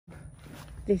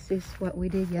This is what we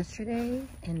did yesterday,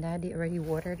 and Daddy already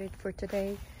watered it for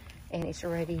today, and it's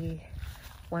already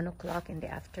 1 o'clock in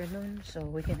the afternoon, so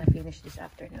we're gonna finish this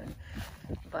afternoon.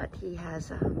 But he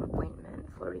has an appointment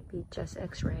for repeat chest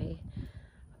x-ray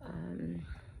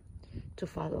to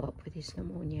follow up with his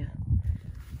pneumonia.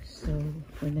 So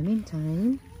for the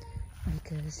meantime,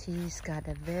 because he's got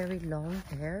a very long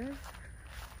hair,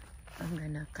 I'm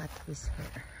gonna cut his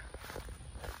hair.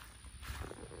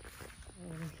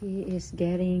 He is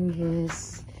getting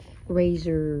his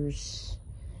razors.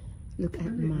 Look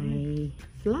at my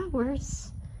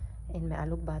flowers and my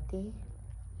alugbati,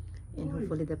 and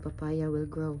hopefully the papaya will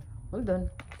grow. Hold on.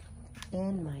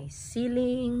 And my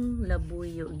ceiling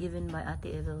labuyo given by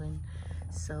Ate Evelyn,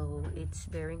 so it's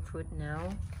bearing fruit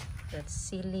now. That's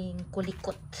ceiling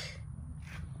kulikot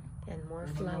and more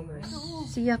flowers.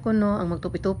 Siya ko no ang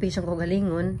magtupi-tupi sa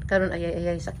kagalingon karon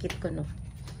ayay sakit ko no.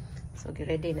 So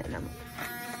ready na namo.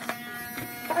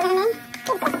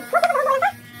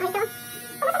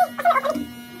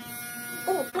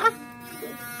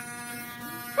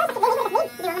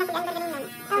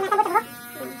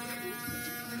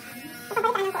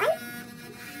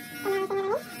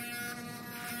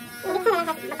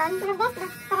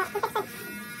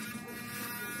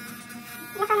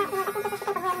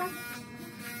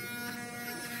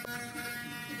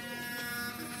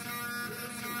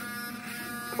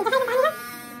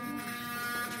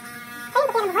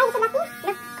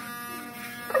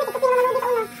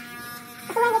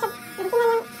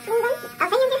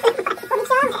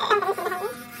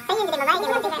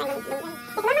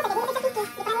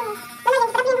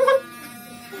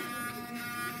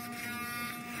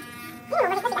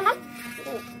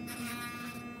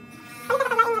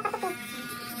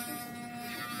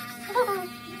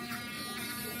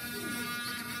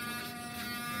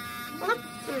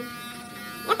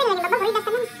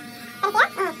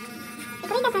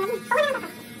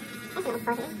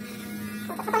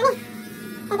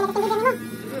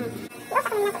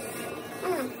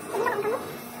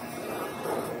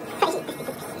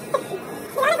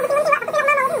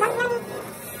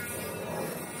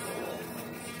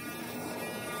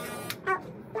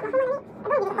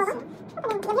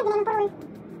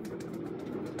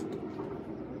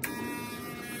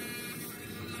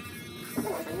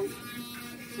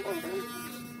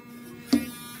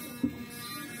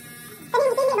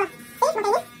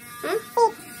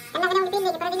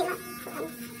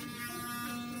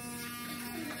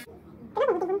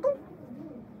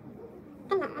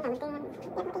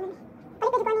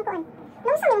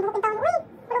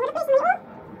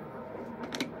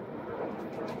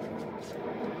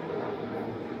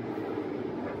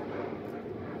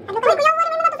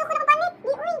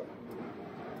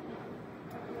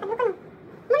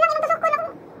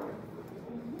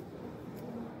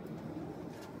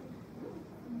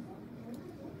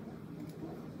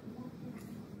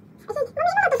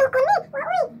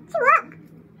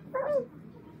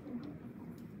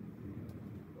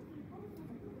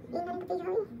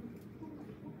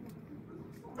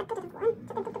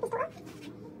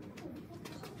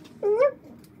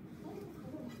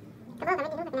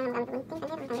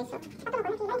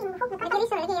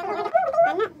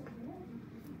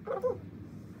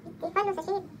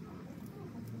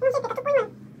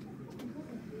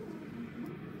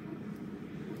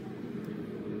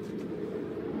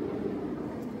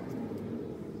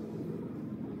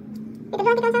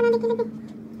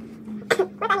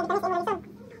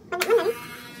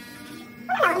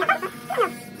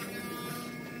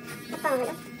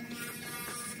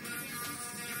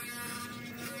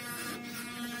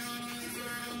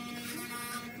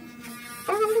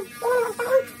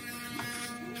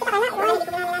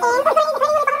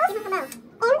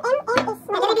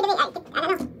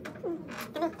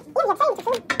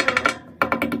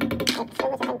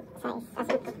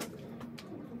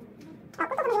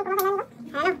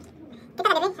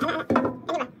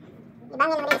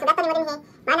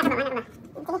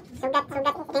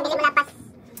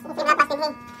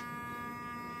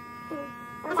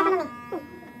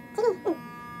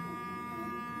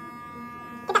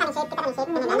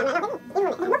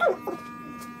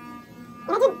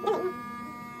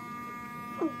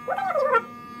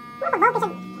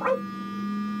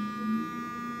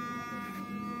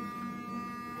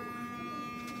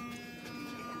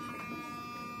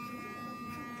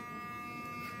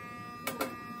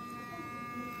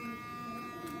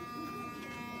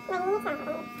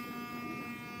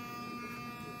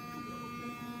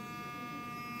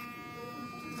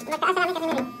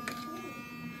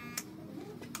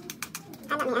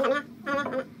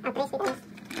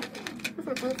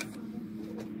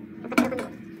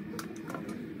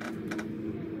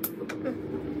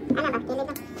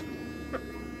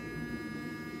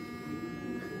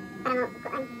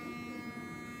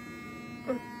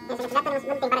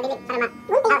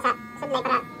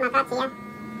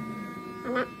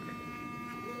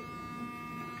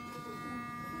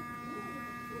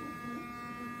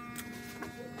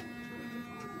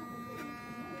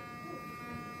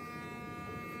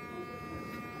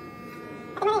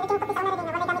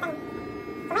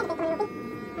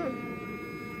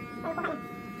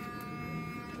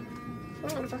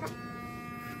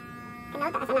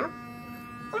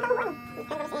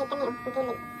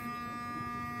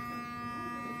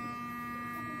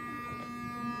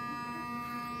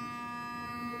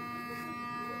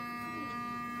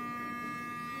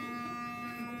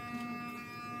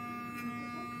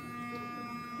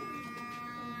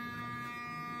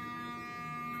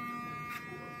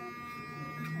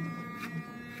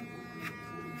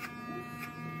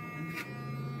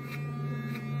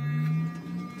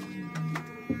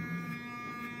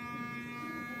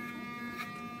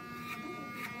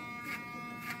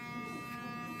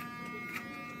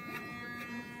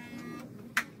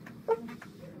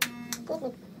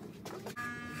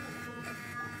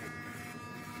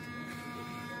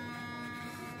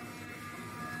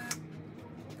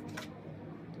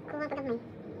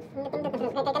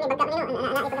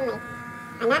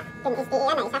 Anak, dan istri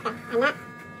anak isa ka, anak.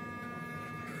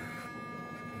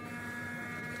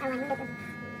 Awan dito.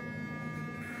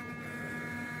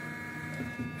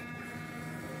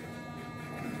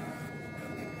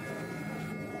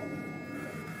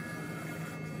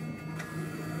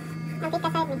 Nanti ka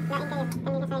side ni, lain kayo,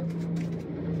 kanina side.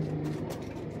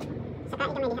 Saka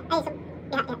ito may diha. Ay,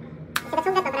 diha.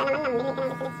 Sugat-sugat pa para naman lang, dili ka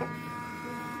ng diretso.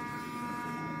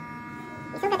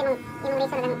 Isugat yung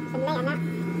razor lang, sudlay, anak.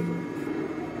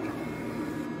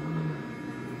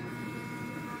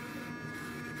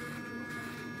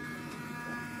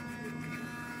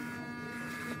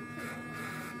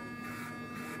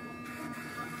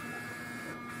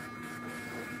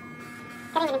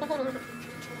 Kaya mo nagpapili niya.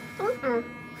 Oo.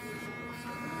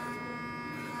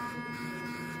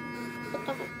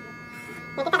 Pikas.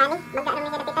 May kita kami, magkaalam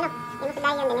niya dapit ano. Yung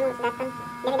musulayan, dan yung musulatan.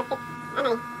 Dari dapit.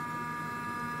 Anay.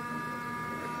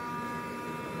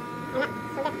 Anak,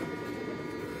 sugat.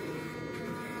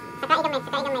 Saka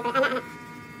igamay. Anak.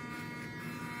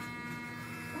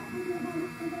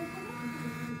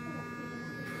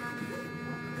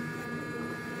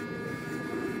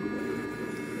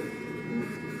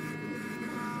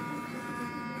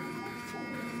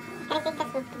 Kaya pikas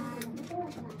mo.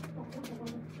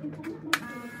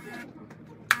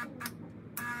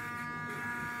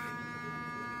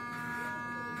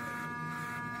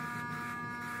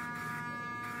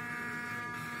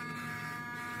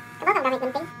 Coba kang gamit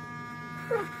gunting.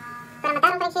 Para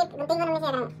matarong pa yung shape, gunting mo naman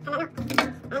siya. Anak.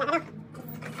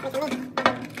 Ay kami.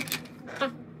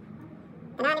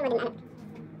 Tanahanin mo din anak.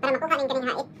 Para makuha rin ka ng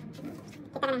hait.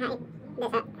 Kita ka ng hait.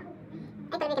 Dasa.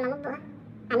 Ay, pero hindi ka mamugbo ha.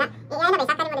 Anak. Ano ba,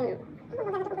 saka rin mo din.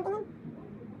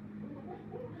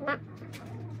 Anak.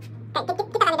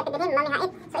 Kita kami dapit din, mami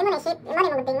hait. So, imo na yung shape. Imo na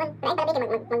yung gunting mo. Pero ay, pero hindi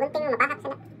magunting mo, mapakak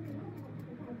sana.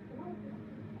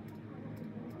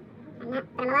 Anak.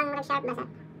 Para mawang mo sharp basa.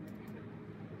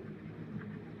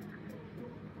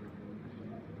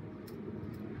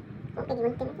 Oke,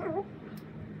 digunting na ako.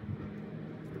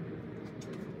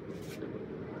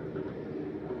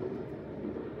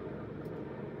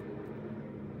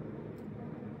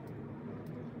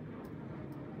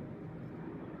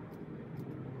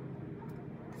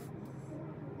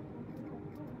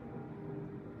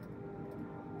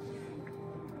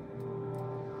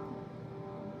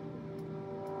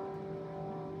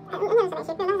 Ano sa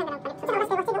isip na lang sa ganang palit. So,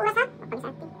 sa oras ha? Papalis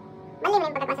ati. Bali mo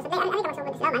yung pagkakasa sa day. Ano ka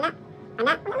magsugod Islam, anak?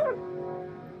 Anak?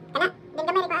 Anak? Din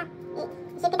gamay rin ko ah.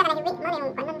 Isip kita ka na hiwi. Mo na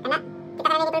yung kanon, anak. Kita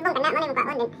ka na nagitulbong, anak. Mo na yung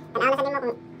kaon. Din, tanaw na sa mo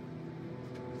kung...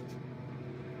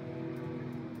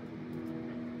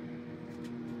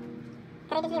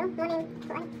 Kaya kasi mo na yung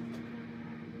kuan.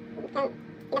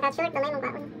 Pinaka-short, gamay mong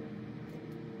kaon.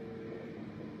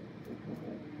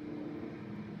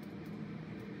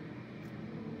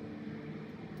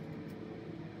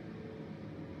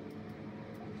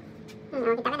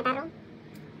 Kita ka natarong.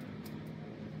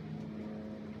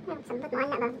 Sambot mo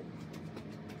anak ba?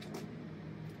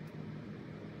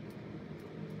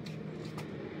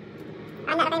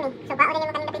 Anak na kayo mi. So baon din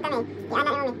mo kami lapitan eh.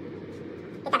 I-anak mo mi.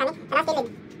 Kita kami. Anak silid.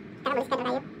 Kita ka baliskad na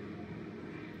tayo.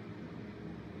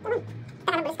 Tama. Kita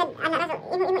ka na baliskad. Anak na.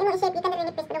 So imo i-shape. Ikan na rin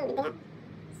nipis. Pero hindi ha.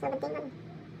 So ganting mo.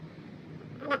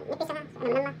 Anak nipis na ha. So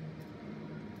alam naman.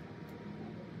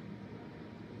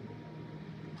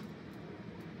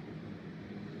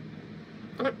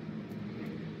 Anak.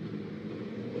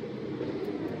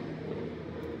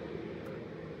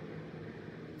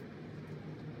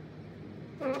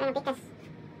 Ano pikas?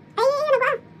 Ay, ano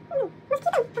ba? Mas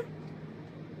kita.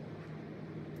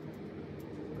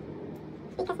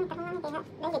 Pikas na tarong namin kaya.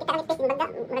 Dahil kita kami pis imbaga.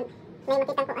 May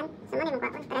makitang kuan. Sama ni mo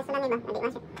kuan. Para sa nami ba? Adi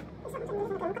masya. Isa ko sa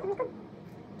mga kamuka ko.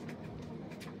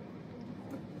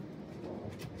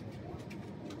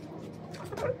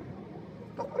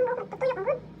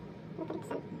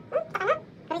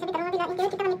 Ingkilo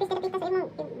kita manipis kada pita sa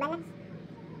imong balance.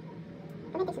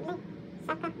 Kami tigsudlay.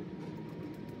 Saka.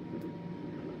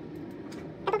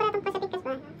 Kato para tong pasapikas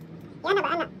ba? Yan na ba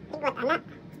anak? Igwat anak.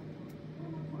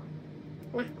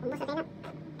 Nah, ubos sa tayo na.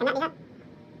 Anak diha.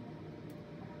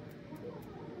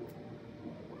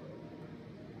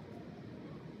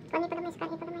 Kani pa gamay,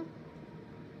 skari pa gamay.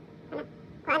 Anak,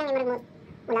 kuha na may marag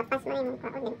mulapas mo na yung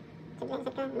kuha din. Sudlay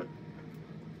sa ka, anak.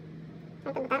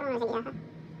 Ang pagbatarong na sa giyaha.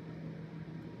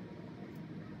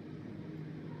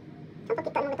 Ang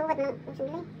pagkita ng gatuwad ng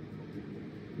sudlay.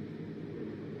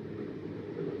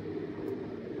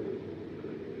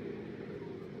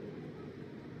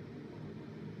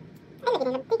 Ay, lagi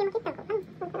na nabti, di makita ko.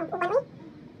 Ang uban mo eh.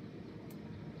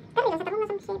 Kari lang sa takong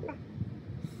masang shape ba?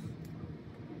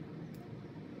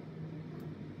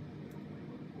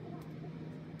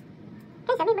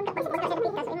 Ay, sabi, baga sa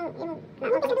napitas, imong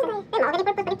naon ka lipsan. Ay, mao gani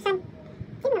purpose lipsan.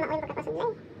 Sino na maoy magkapasudlay?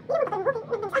 Hindi mo patay buki.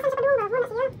 Asan sa padung ba? Wala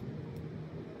siya.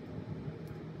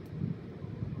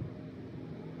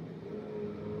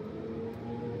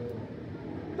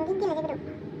 Ang gigil na dito.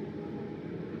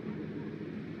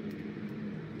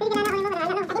 Pili ka na ako yung mga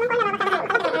ano. Ay, di man ko na mabasa.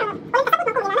 Oy, kasabot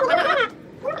mo ko nila. Hindi na.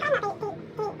 Di mo ka na kay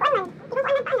kuan man. Di mo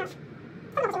kuan man paana.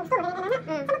 Sama ko sa gusto na na.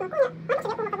 Sabot mo ko niya. Ano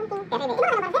sige ko makabunting. Pero di mo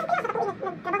na ba? Pila sa ko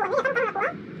trabaho niya tama ako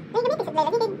ah. Ay, gabi sudlay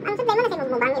lagi din. Ang sudlay mo na sa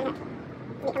mo bangil na.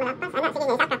 Hindi ka malapas. Ana, sige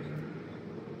nga isaka.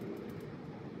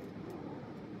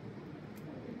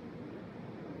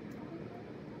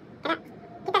 Kana,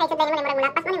 kita kay sudlay mo na murag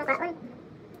mulapas mo ni mo kaon.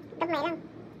 Dagmay lang.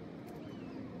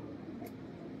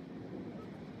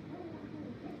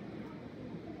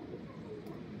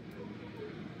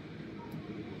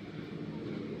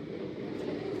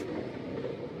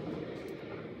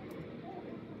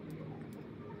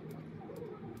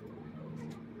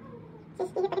 Sis,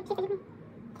 sige pa rin.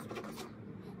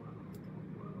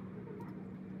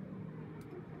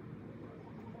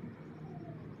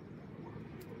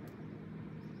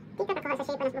 Kita kakuha sa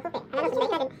shape na sa bukuti. Ano, sudlay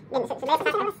ka din. Sudlay pa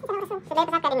sa sudlay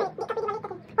pa sa ka din. Di ka pwede balik ka.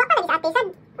 Wa pa lagi sa atisan.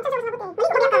 Ano sa bukuti? Hindi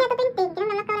ko biyak ka na to 20. Kinang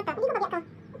nalakaw na to. Hindi ko biyak ka.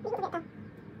 Hindi ko biyak ka.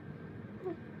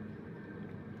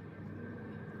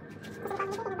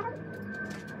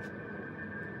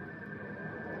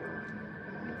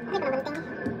 Ano ba nabanting eh?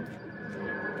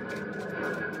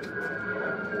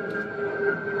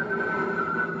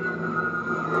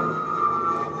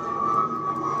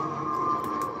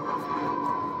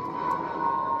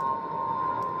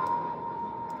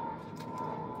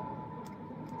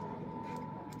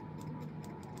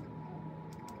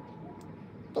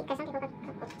 Tikas ang kiko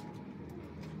kakot.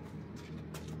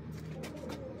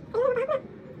 Ayun, mapahap na.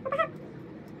 Mapahap.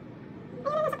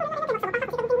 Ayun, nasa ko na kayo. Mapahap,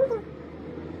 kita bunting-bunting.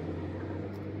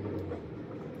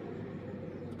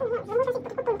 Ito na, saan mo sa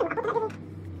sipot-putol. Ito, ako talaga din.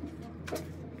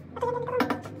 Ito, yan, dito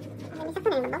lang. Ay, may sakto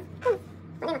na yun ba?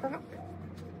 Wala makuha.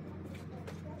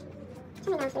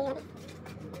 Saan may nawas na yun?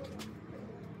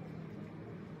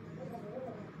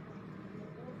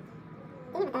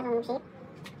 Hindi na matawag ng shape.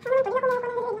 Ano to? Hindi ako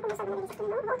makakuha ng hindi ako masama na sakto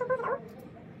na. Auto po, tao.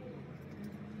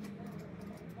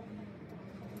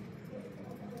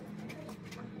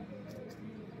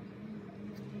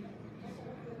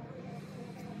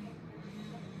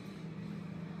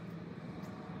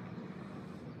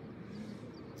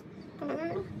 Ito na.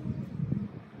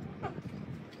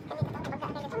 Kami ito, baga,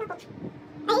 kaya ito na ko.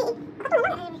 Ay, ako to na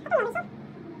lang. Ako to na lang, so.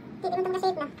 Hindi mo itong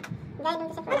na-shape na. Gaya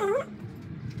nung sa first.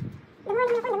 Lamuha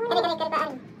naman ako, lamuha. Kari-kari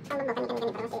baan. Ang baba,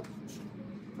 kani-kani para ma-shape.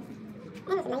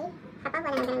 Ay, mas layo. Hapaw,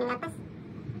 wala naman ng lapas.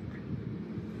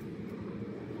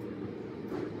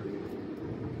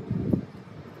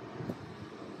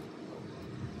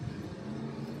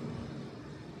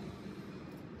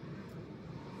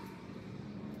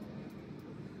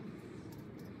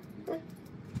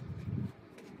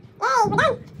 Yay, we're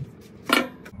done!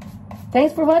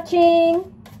 Thanks for watching.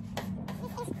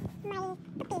 This is my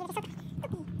tupi. Tupi.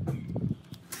 Tupi.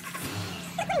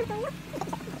 Tupi.